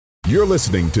You're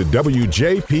listening to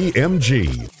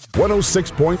WJPMG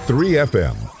 106.3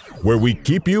 FM, where we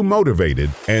keep you motivated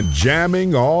and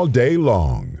jamming all day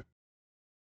long.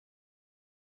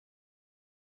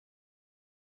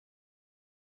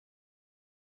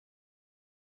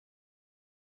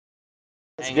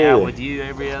 Hang Good. out with you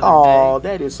every other Oh, day.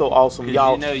 that is so awesome, Because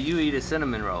y'all. you know you eat a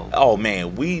cinnamon roll. Oh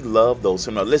man, we love those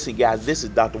cinnamon. Listen, guys, this is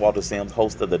Dr. Walter Sims,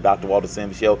 host of the Dr. Walter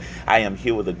Sims Show. I am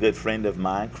here with a good friend of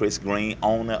mine, Chris Green,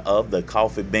 owner of the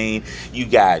Coffee Bean. You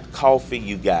got coffee,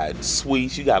 you got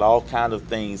sweets, you got all kind of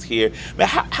things here. Man,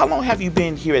 how long have you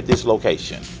been here at this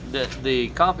location? The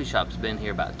coffee shop's been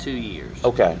here about 2 years.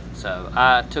 Okay. So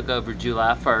I took over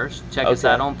July 1st. Check us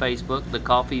Okay. out on Facebook, the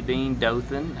Coffee Bean,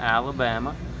 Dothan,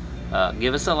 Alabama.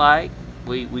 Give us a like.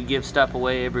 We give stuff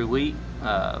away every week.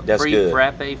 That's Free good.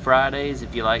 frappe Fridays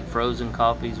if you like frozen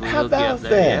coffees. We How hook you about up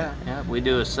there. that? Yeah. We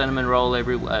do a cinnamon roll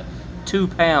every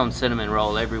 2-pound cinnamon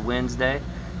roll every Wednesday,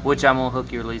 which I'm gonna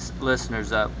hook your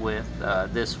listeners up with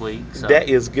this week. So That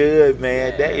is good,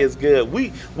 man. That yeah. is good.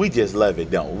 We just love it,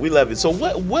 don't we? We love it. So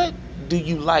what do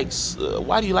you like?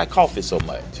 Why do you like coffee so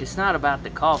much? It's not about the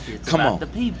coffee. It's Come about on. the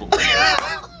people.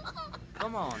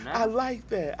 Come on I now. like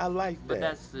that. I like But that.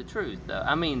 that's the truth, though.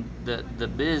 I mean, the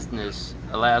business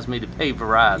allows me to pay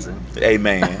Verizon.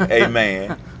 Amen.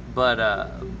 Amen. But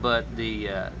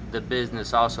the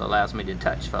business also allows me to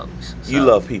touch folks. So, You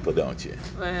love people, don't you?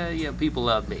 Well, yeah, people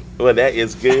love me. Well, that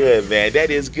is good, man.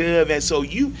 That is good, man. So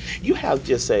you have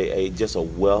just a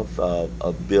wealth of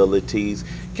abilities.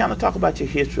 Kind of talk about your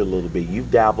history a little bit. You've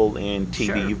dabbled in TV,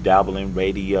 Sure. you've dabbled in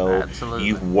radio, Absolutely.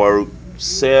 you've worked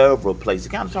several places.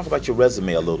 Kind of talk about your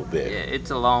resume a little Yeah, bit.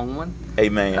 it's a long one.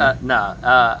 Amen.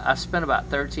 I spent about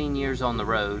 13 years on the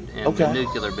road in the Okay.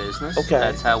 nuclear business. Okay.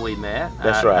 That's how we met.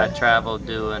 That's I right. traveled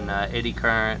doing eddy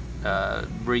current,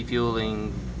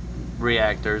 refueling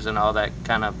reactors, and all that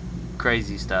kind of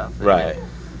crazy stuff. And Right.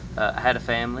 then, had a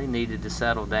family, needed to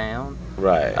settle down.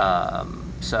 Right.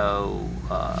 So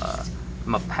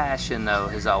my passion though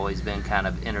has always been kind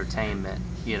of entertainment.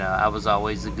 You know, I was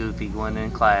always the goofy one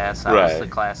in class. I was Right. the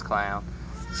class clown.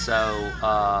 So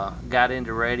got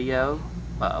into radio.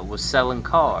 Was selling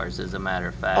cars, as a matter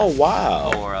of fact. Oh,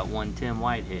 wow. For one Tim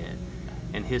Whitehead,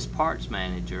 and his parts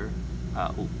manager,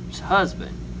 his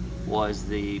husband, was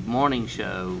the morning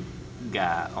show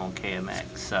guy on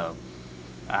KMX. So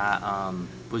I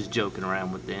was joking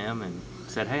around with them and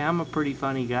said, "Hey, I'm a pretty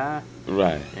funny guy,"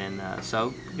 Right. and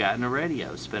so got into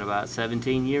radio. Spent about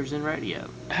 17 years in radio.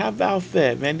 How about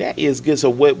that, man? That is good. So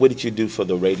what did you do for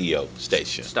the radio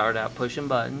station? Started out pushing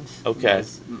buttons, Okay.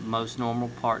 as most normal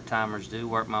part timers do.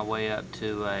 Worked my way up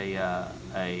to a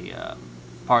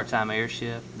part time air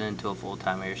shift, then to a full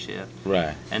time air shift,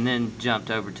 Right. and then jumped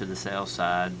over to the sales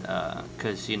side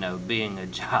because being a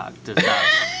jock does not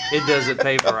it doesn't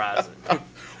pay Verizon.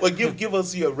 Well, give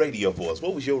us your radio voice.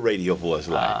 What was your radio voice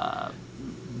like?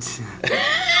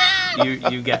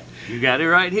 You got it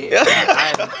right here.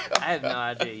 I have no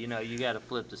idea. You got to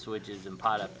flip the switches and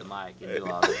pot up the mic and do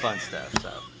all the fun stuff.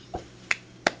 So,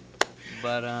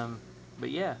 but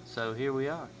yeah. So here we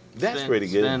are. That's pretty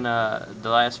good. Spent the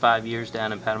last 5 years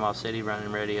down in Panama City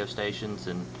running radio stations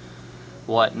and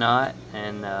whatnot.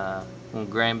 And when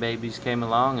grandbabies came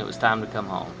along, it was time to come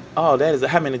home. Oh, that is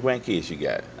how many grandkids you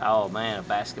got? Oh man, a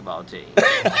basketball team.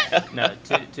 No,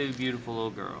 two beautiful little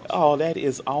girls. Oh, that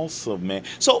is awesome, man.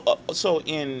 So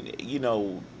in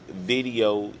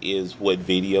video is what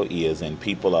video is, and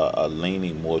people are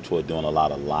leaning more toward doing a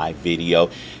lot of live video.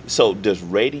 So does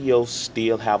radio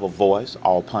still have a voice?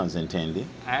 All puns intended.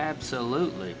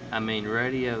 Absolutely. I mean,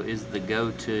 radio is the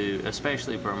go-to,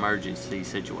 especially for emergency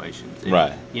situations.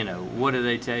 Right. What do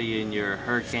they tell you in your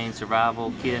hurricane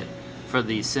survival kit for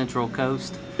the Central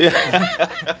Coast?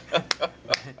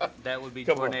 That would be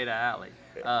Come on. Tornado Alley.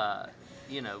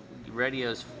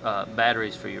 Radio's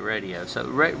batteries for your radio. So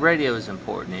radio is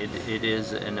important. It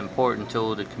is an important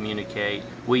tool to communicate.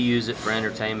 We use it for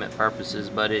entertainment purposes,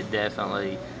 but it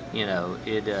definitely,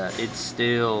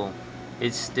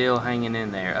 it's still hanging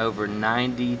in there. Over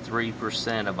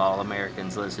 93% of all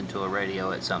Americans listen to a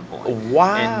radio at some point.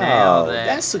 Wow, And now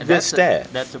that's a good stat.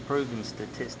 That's a proven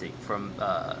statistic from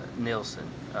Nielsen,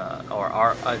 or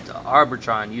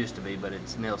Arbitron used to be, but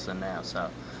it's Nielsen now. So,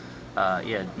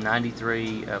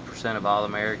 93% of all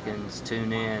Americans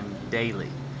tune in daily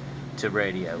to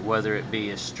radio, whether it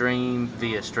be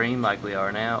via stream like we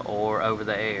are now, or over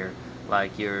the air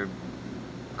like your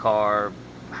car,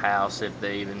 house, if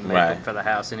they even make Right. it for the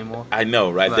house anymore. I know,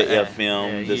 right? But, The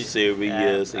FM, the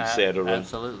Sirius, etc.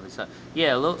 Absolutely. So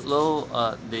yeah,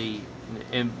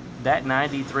 and that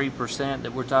 93%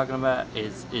 that we're talking about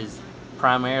is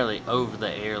primarily over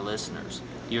the air listeners.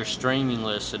 your streaming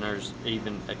listeners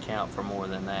even account for more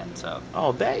than that. So,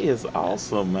 Oh, that is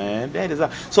awesome, man. That is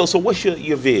so. What's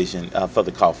your vision for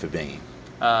the Coffee Bean?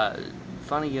 uh,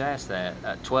 funny you asked that.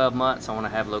 12 months, I want to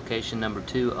have location number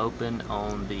 2 open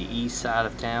on the east side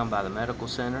of town by the medical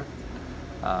center.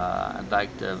 I'd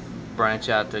like to branch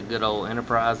out to good old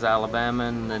Enterprise, Alabama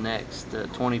in the next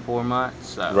 24 months.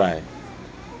 So, Right,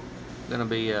 gonna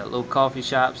be little coffee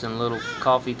shops and little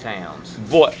coffee towns.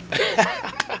 boy.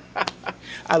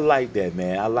 I like that,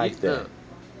 man. I You like that. look,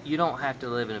 you don't have to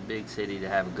live in a big city to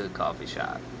have a good coffee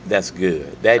shop. That's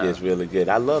good. That So is really good.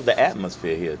 I love the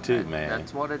atmosphere here too, man.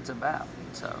 that's what it's about.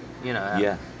 So you know,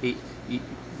 Yeah. he, he,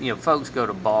 folks go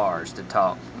to bars to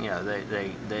talk.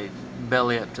 They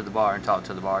belly up to the bar and talk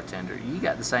to the bartender. You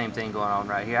got the same thing going on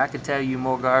right here. I could tell you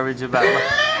more garbage about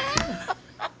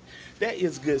That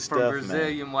is good from stuff, man.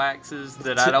 Brazilian waxes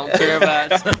that I don't care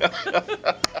about.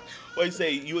 Well, you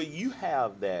say you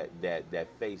have that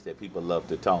face that people love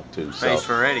to talk to. Face So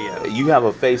for radio. you have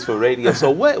a face for radio. So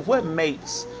what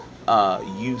makes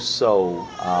you so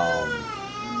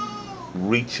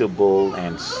reachable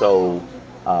and so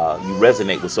you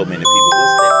resonate with so many people?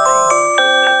 What's that thing?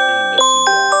 What's that thing that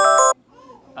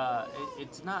you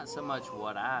It's not so much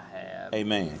what I have got?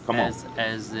 Amen. Come on.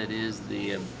 as it is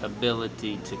the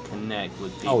ability to connect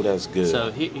with Oh, people. that's good.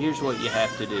 So here's what you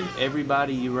have to do.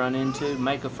 Everybody you run into,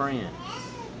 make a friend.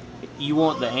 You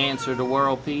want the answer to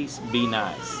world peace? Be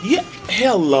nice. Yeah.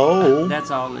 Hello.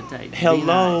 That's all it takes. Be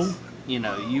Hello. nice.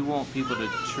 You want people to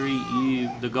treat you,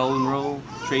 the golden rule,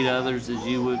 treat others as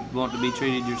you would want to be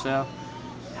treated yourself.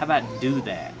 How about do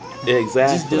that? Just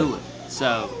Exactly. do it.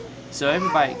 So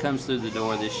everybody that comes through the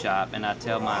door of this shop, and I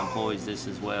tell my employees this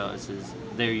as well, is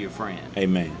they're your friend.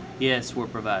 Amen. Yes, we're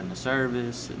providing a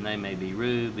service, and they may be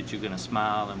rude, but you're going to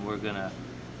smile, and we're going to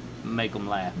make them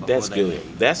laugh before That's they good.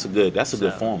 leave. That's a good. That's a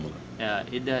good So formula.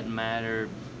 it doesn't matter.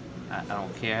 I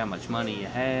don't care how much money you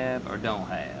have or don't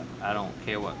have. I don't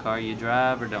care what car you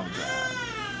drive or don't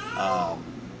drive.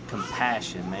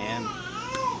 Compassion, man.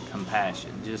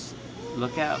 Compassion. Just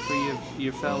look out for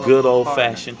your fellow Good old partner.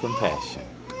 fashioned compassion.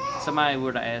 Somebody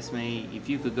were to ask me if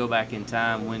you could go back in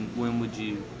time, where would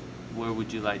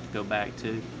you like to go back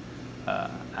to?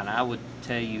 And I would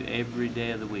tell you every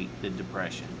day of the week the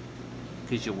depression,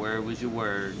 because your word was your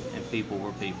word and people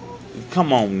were people.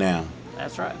 Come on now.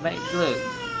 That's right. Look,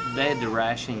 they had to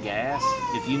ration gas.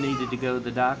 If you needed to go to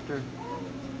the doctor,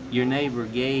 your neighbor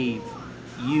gave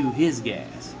you his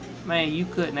gas. Man, you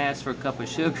couldn't ask for a cup of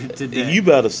sugar today. You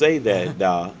better say that,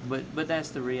 dog. But that's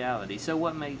the reality. So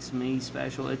what makes me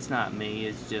special? It's not me.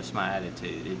 It's just my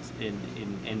attitude. It's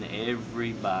in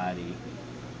everybody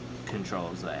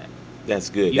controls that. That's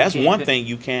good. You That's can't. one thing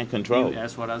you can't control.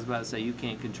 That's what I was about to say. You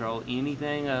can't control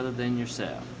anything other than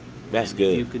yourself. That's And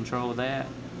if you good. control that,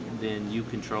 then you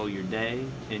control your day,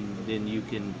 and then you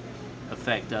can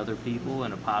affect other people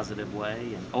in a positive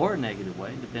way or a negative way.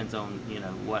 It depends on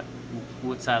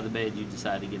what side of the bed you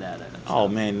decide to get out of. Oh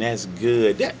So man, that's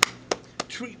good. That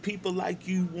treat people like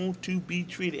you want to be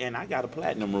treated. And I got a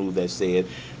platinum rule that said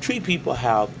treat people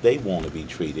how they want to be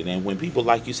treated. And when people,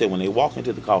 like you said, when they walk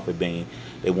into the Coffee Bean,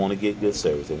 they want to get good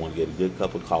service. They want to get a good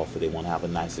cup of coffee. They want to have a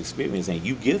nice experience, and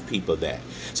you give people that.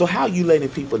 So how you letting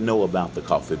people know about the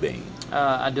Coffee Bean?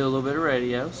 I do a little bit of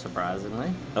radio,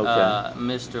 surprisingly. Okay.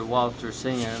 Mr. Walter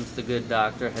Sims, the good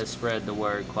doctor, has spread the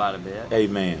word quite a bit.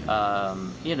 Amen.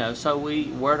 So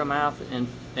word of mouth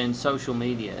and social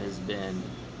media has been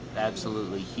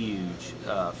absolutely huge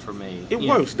for me. It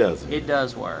works, doesn't it? It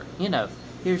does work.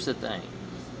 Here's the thing.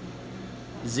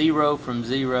 0 from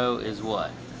 0 is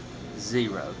what?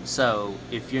 0. So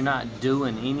if you're not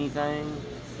doing anything,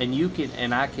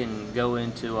 and I can go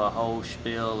into a whole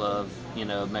spiel of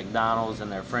McDonald's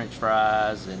and their French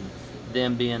fries and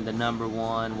them being the number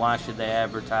one. Why should they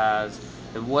advertise?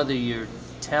 And whether you're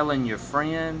telling your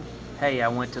friend, "Hey, I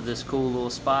went to this cool little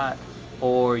spot,"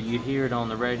 or you hear it on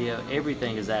the radio,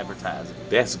 everything is advertising.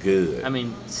 That's good. I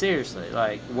mean, seriously,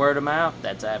 like word of mouth,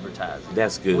 that's advertising.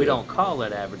 That's good. We don't call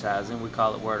it advertising; we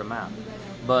call it word of mouth.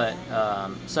 But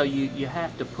so you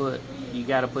have to you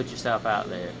got to put yourself out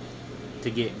there to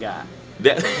get got.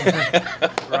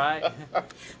 Right?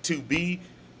 to be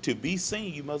to be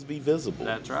seen, you must be visible.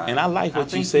 That's right. And I like what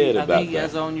you think said I about think that.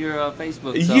 that's on your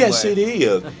Facebook somewhere. Yes, it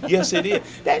is. Yes, it is.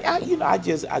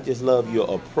 I just love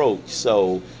your approach.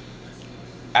 So,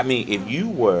 I mean, if you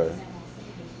were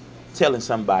telling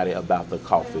somebody about the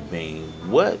Coffee Bean,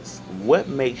 what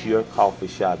makes your coffee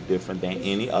shop different than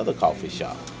any other coffee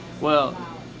shop? Well,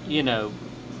 you know,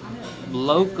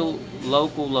 local.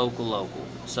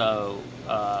 So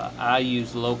I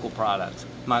use local products.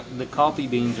 The coffee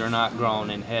beans are not grown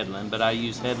in Headland, but I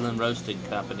use Headland Roasted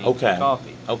Company Okay.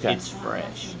 coffee. Okay. It's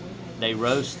fresh. They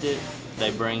roast it.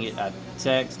 They bring it. I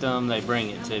text them. They bring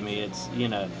it to me. It's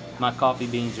my coffee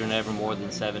beans are never more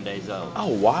than 7 days old.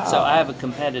 Oh, wow. So I have a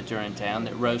competitor in town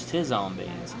that roasts his own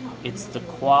beans. It's the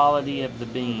quality of the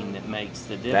bean that makes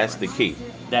the difference. That's the key.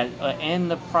 That and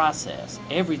the process.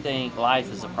 Everything,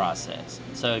 life is a process.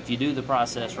 So if you do the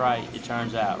process right, it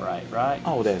turns out right?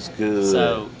 Oh, that's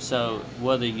good. So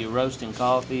whether you're roasting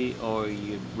coffee or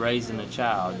you're raising a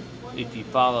child, if you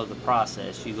follow the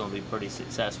process, you're going to be pretty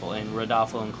successful. And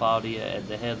Rodolfo and Claudia at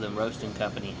the Headland Roasting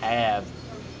Company have,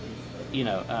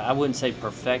 I wouldn't say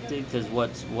perfected, because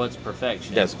what's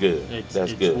perfection? That's good. That's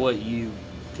It's good. what you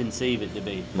conceive it to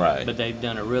be. Right. But they've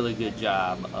done a really good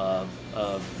job of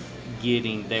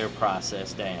getting their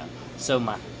process down. So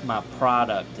my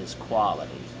product is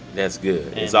quality. That's good.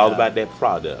 It's And, all about that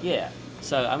product. Yeah.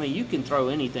 So I mean, you can throw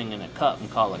anything in a cup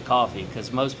and call it coffee,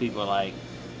 because most people are like,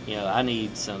 I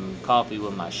need some coffee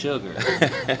with my sugar.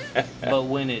 But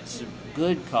when it's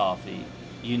good coffee,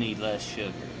 you need less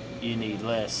sugar. You need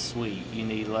less sweet. You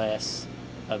need less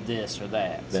of this or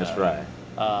that. That's So, right.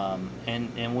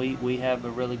 and we have a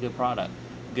really good product.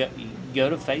 Go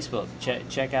to Facebook.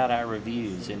 Check out our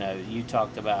reviews. You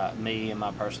talked about me and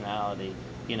my personality.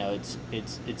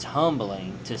 It's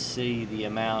humbling to see the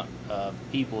amount of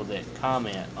people that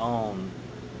comment on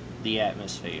the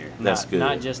atmosphere. That's good.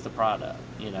 Not just the product.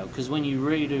 Because when you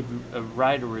write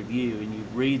a review and you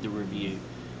read the review,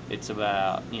 it's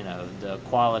about the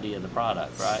quality of the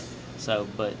product, right? So,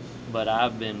 but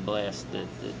I've been blessed that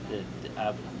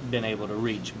I've been able to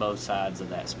reach both sides of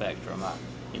that spectrum.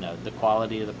 The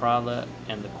quality of the product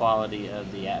and the quality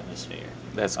of the atmosphere.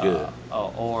 That's good.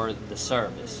 Or the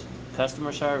service,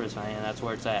 customer service, man. That's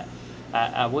where it's at.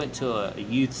 I went to a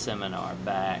youth seminar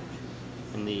back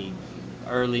in the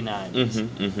early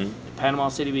 90s. Panama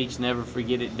City Beach, never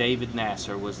forget it. David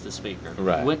Nasser was the speaker.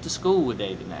 Right. Went to school with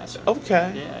David Nasser.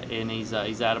 Okay. Yeah, and he's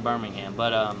out of Birmingham.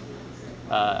 But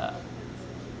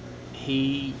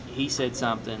he said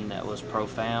something that was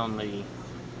profoundly.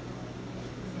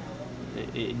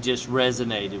 It just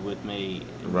resonated with me.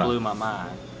 It Right. blew my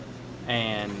mind.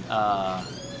 And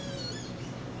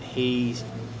he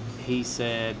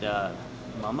said,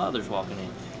 my mother's walking in.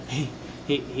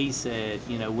 He said,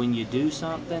 when you do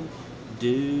something,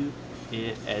 do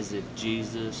it as if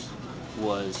Jesus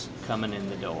was coming in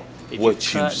the door. If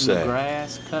What you're you cutting say. the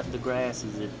grass, cut the grass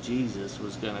as if Jesus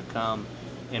was going to come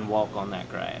and walk on that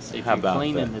grass. If How you're about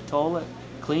cleaning that? the toilet,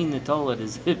 clean the toilet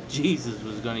as if Jesus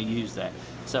was going to use that.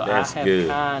 So That's I have good.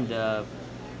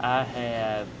 I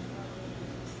have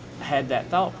had that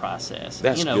thought process.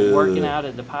 That's Working good. out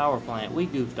at the power plant, we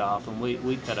goofed off and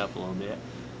we cut up a little bit.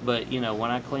 But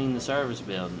when I cleaned the service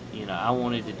building, I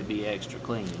wanted it to be extra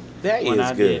clean. That When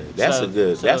is I good. did, That's so, a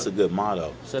good. so, That's a good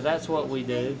motto. So that's what we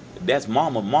do. That's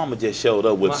Mama. Mama just showed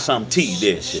up with some tea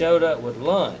dish. Showed up with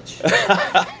lunch.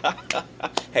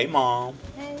 Hey, Mom.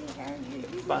 Hey, how are you?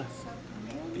 You Fine. look so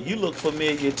familiar. You look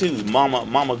familiar too.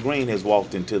 Mama Green has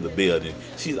walked into the building.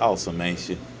 She's awesome, ain't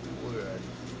she?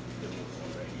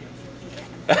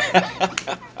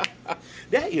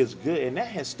 That is good, and that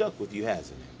has stuck with you,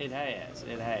 hasn't it? It has.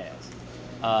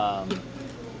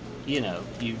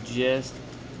 You just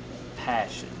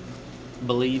passion.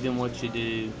 Believe in what you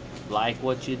do. Like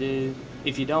what you do.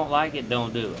 If you don't like it,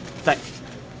 don't do it. Thank.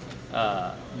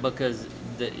 Because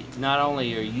not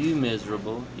only are you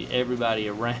miserable, everybody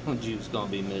around you is going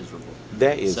to be miserable.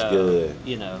 That is good.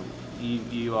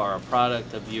 You are a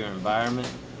product of your environment,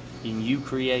 and you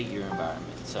create your environment.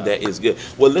 So That is good.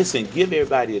 Well, listen, give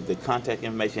everybody the contact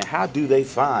information. How do they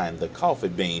find the Coffee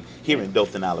Bean here in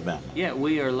Dothan, Alabama? Yeah,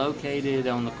 we are located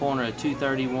on the corner of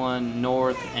 231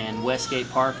 North and Westgate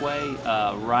Parkway,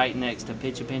 right next to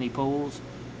Pitch a Penny Pools,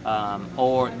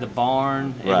 or the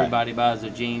barn. Right. Everybody buys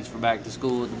their jeans for back to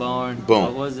school at the barn. Boom.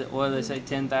 What was it? What do they say?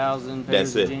 10,000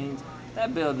 pairs That's of it. jeans.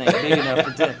 That building ain't big enough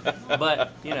for 10.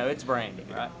 But it's branding,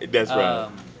 right? That's right.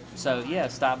 So yeah,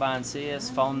 stop by and see us.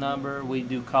 Phone number. We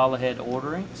do call ahead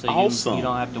ordering, so Awesome. you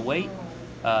don't have to wait.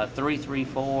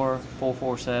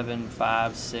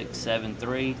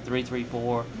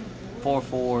 334-447-5673.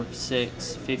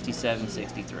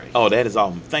 334-446-5763. Oh, that is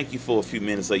awesome. Thank you for a few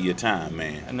minutes of your time,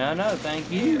 man. No,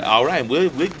 thank you. All right, we'll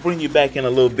bring you back in a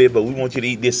little bit, but we want you to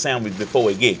eat this sandwich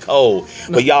before it get cold.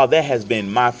 But y'all, that has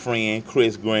been my friend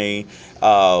Chris Green.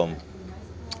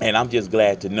 And I'm just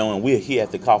glad to know, and we're here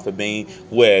at the Coffee Bean,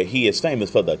 where he is famous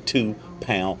for the 2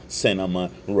 pound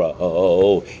cinnamon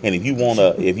roll. And if you want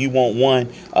one,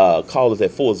 call us at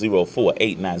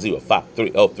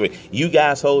 404-890-5303. You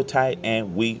guys hold tight,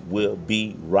 and we will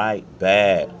be right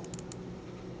back.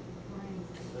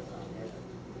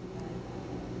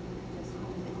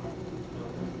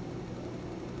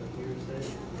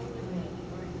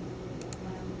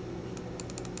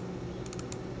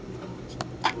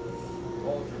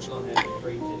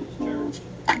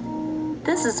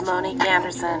 This is Monique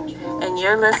Anderson, and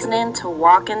you're listening to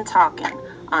Walkin' Talkin'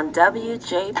 on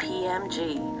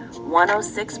WJPMG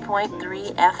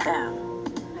 106.3 FM.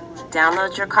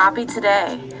 Download your copy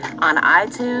today on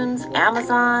iTunes,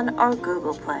 Amazon, or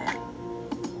Google Play.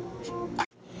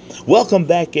 Welcome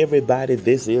back, everybody.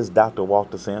 This is Dr.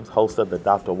 Walter Sims, host of the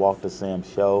Dr. Walter Sims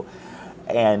Show.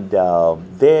 And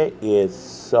there is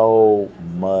so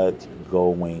much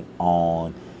going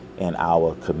on in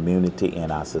our community,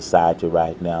 in our society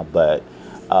right now. But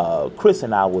Chris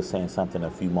and I were saying something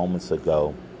a few moments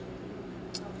ago.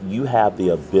 You have the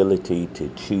ability to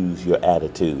choose your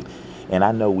attitude. And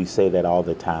I know we say that all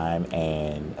the time,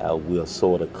 and we're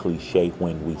sort of cliche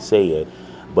when we say it,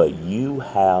 but you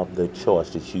have the choice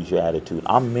to choose your attitude.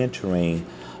 I'm mentoring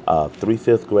 3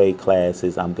 5th grade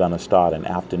classes. I'm going to start an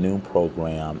afternoon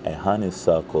program at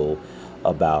Honeysuckle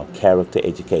about character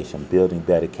education, building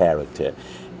better character.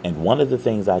 And one of the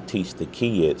things I teach the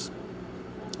kids,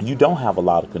 you don't have a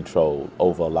lot of control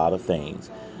over a lot of things,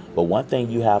 but one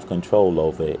thing you have control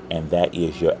over, and that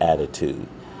is your attitude.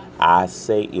 I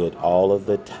say it all of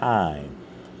the time.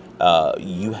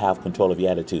 You have control of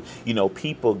your attitude. You know,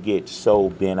 people get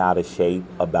so bent out of shape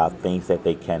about things that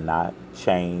they cannot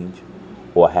change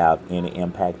or have any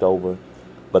impact over.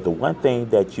 But the one thing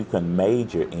that you can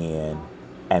major in,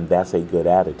 and that's a good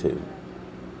attitude.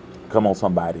 Come on,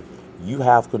 somebody. You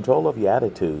have control of your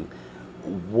attitude.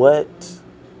 What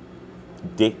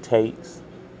dictates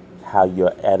how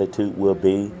your attitude will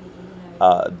be?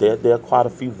 There are quite a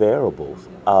few variables.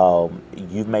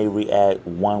 You may react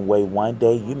one way one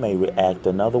day, you may react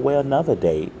another way another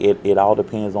day. It all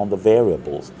depends on the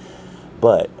variables.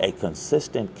 But a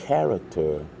consistent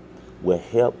character will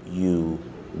help you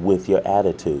with your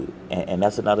attitude. And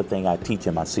that's another thing I teach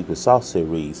in my Secret Sauce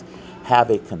series. Have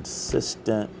a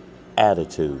consistent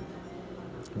attitude.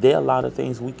 There are a lot of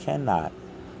things we cannot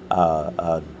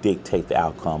dictate the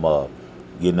outcome of.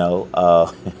 You know,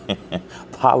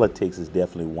 politics is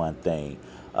definitely one thing.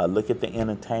 Look at the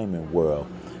entertainment world.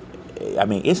 I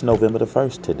mean, it's November the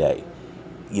 1st today.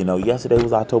 You know, yesterday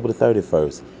was October the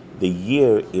 31st. The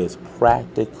year is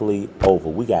practically over.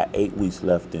 We got 8 weeks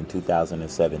left in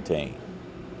 2017.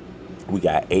 We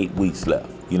got 8 weeks left.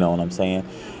 You know what I'm saying?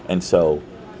 And so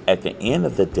at the end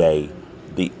of the day,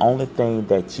 the only thing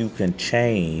that you can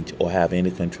change or have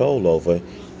any control over,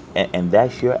 and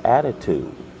that's your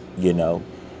attitude. You know,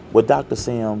 with Dr.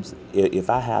 Sims, if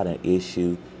I had an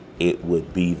issue, it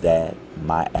would be that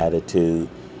my attitude.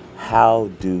 How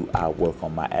do I work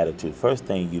on my attitude? First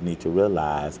thing you need to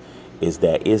realize is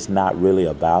that it's not really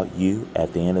about you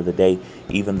at the end of the day.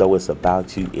 Even though it's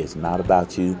about you, it's not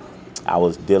about you. I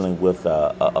was dealing with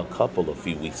a couple a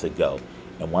few weeks ago,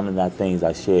 and one of the things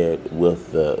I shared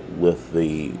with the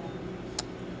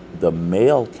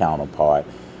male counterpart,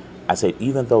 I said,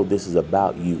 even though this is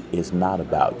about you, it's not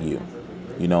about you.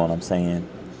 You know what I'm saying?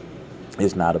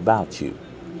 It's not about you.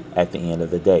 At the end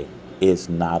of the day, it's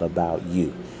not about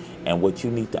you. And what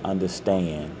you need to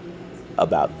understand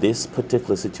about this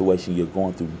particular situation you're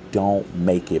going through, don't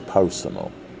make it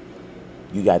personal.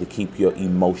 You got to keep your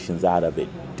emotions out of it.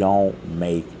 Don't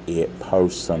make it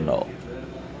personal.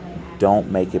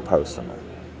 Don't make it personal.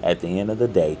 At the end of the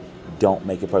day, don't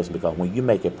make it personal, because when you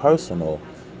make it personal,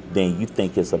 then you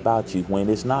think it's about you when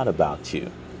it's not about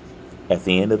you. At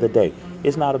the end of the day,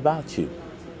 it's not about you.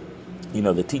 You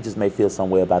know, the teachers may feel some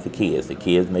way about the kids. The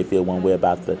kids may feel one way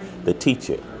about the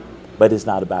teacher. But it's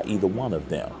not about either one of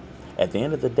them. At the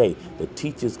end of the day, the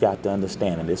teachers got to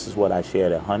understand, and this is what I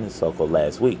shared at Honeysuckle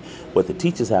last week. What the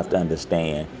teachers have to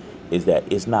understand is that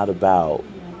it's not about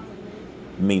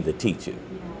me, the teacher.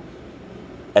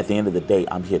 At the end of the day,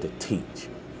 I'm here to teach.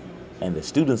 And the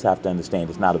students have to understand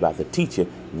it's not about the teacher.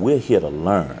 We're here to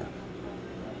learn.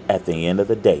 At the end of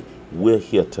the day, we're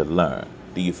here to learn.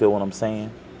 Do you feel what I'm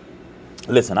saying?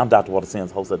 Listen, I'm Dr. Walter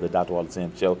Sims, host of the Dr. Walter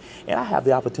Sims Show, and I have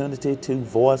the opportunity to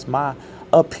voice my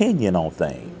opinion on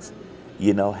things.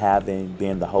 You know, having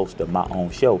been the host of my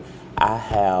own show, I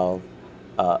have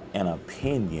an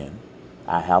opinion,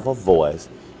 I have a voice,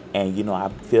 and, you know,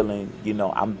 I'm feeling, you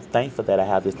know, I'm thankful that I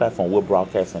have this platform. We're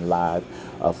broadcasting live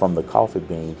from the Coffee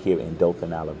Bean here in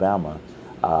Dothan, Alabama.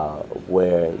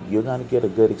 where you're going to get a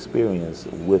good experience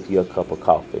with your cup of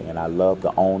coffee. And I love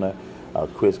the owner,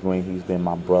 Chris Green. He's been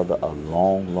my brother a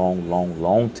long, long, long,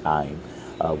 long time.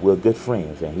 We're good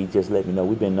friends, and he just let me know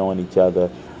we've been knowing each other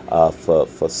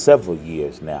for several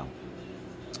years now.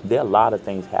 There are a lot of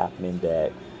things happening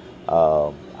that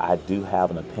I do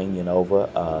have an opinion over.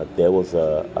 There was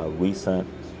a recent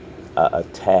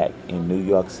attack in New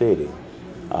York City.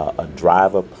 A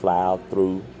driver plowed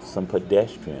through some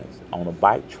pedestrians on a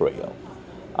bike trail,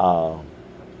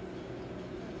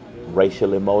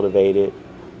 racially motivated.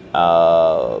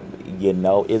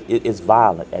 It's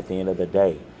violent at the end of the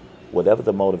day. Whatever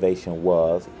the motivation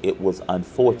was, it was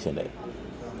unfortunate.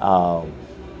 Um,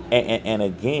 and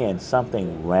again,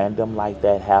 something random like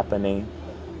that happening,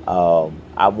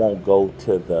 I won't go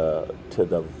to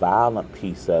the violent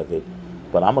piece of it,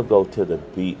 but I'm gonna go to the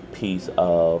piece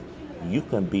of you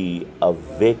can be a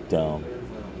victim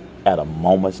at a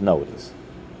moment's notice.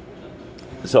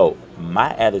 So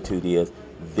my attitude is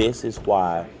this is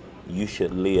why you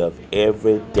should live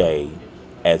every day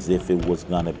as if it was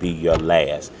gonna be your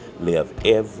last. Live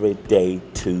every day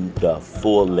to the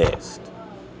fullest.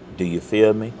 Do you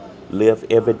feel me? Live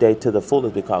every day to the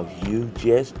fullest because you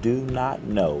just do not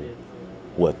know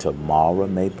what tomorrow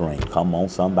may bring. Come on,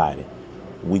 somebody.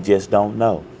 We just don't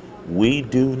know. We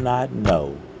do not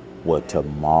know what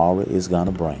tomorrow is going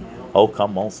to bring. Oh,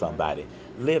 come on, somebody.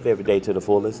 Live every day to the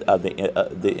fullest.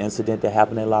 The incident that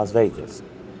happened in Las Vegas.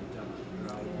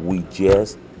 We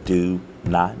just do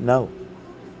not know.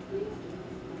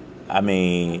 I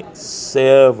mean,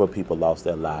 several people lost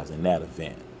their lives in that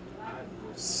event.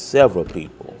 Several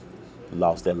people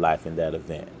lost their life in that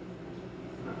event.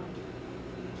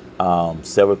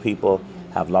 Several people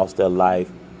have lost their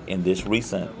life in this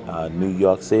recent New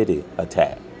York City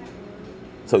attack.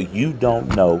 So you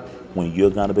don't know when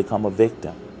you're going to become a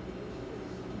victim.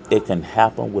 It can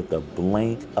happen with the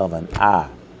blink of an eye,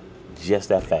 just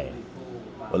that fast.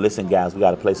 Well, listen, guys, we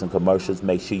got to play some commercials.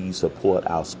 Make sure you support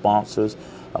our sponsors.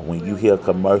 When you hear a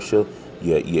commercial,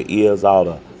 your ears ought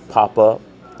to pop up.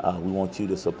 We want you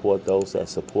to support those that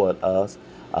support us.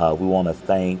 We want to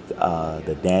thank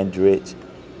the Dandridge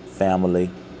family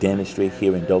dentistry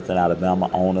here in Dothan, Alabama.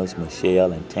 Owners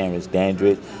Michelle and Terrence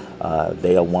Dandridge.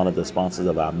 They are one of the sponsors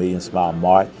of our Million Smile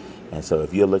Mart. And so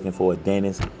if you're looking for a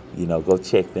dentist, go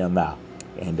check them out.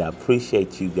 And I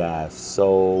appreciate you guys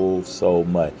so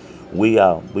much. We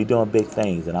doing big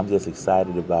things, and I'm just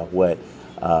excited about what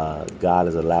God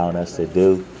is allowing us to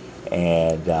do,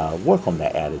 and work on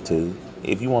that attitude.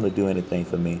 If you want to do anything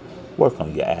for me, work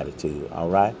on your attitude, all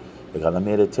right? Because I'm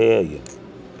here to tell you,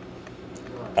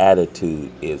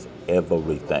 attitude is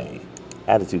everything.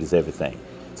 Attitude is everything.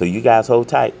 So you guys hold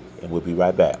tight, and we'll be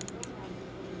right back.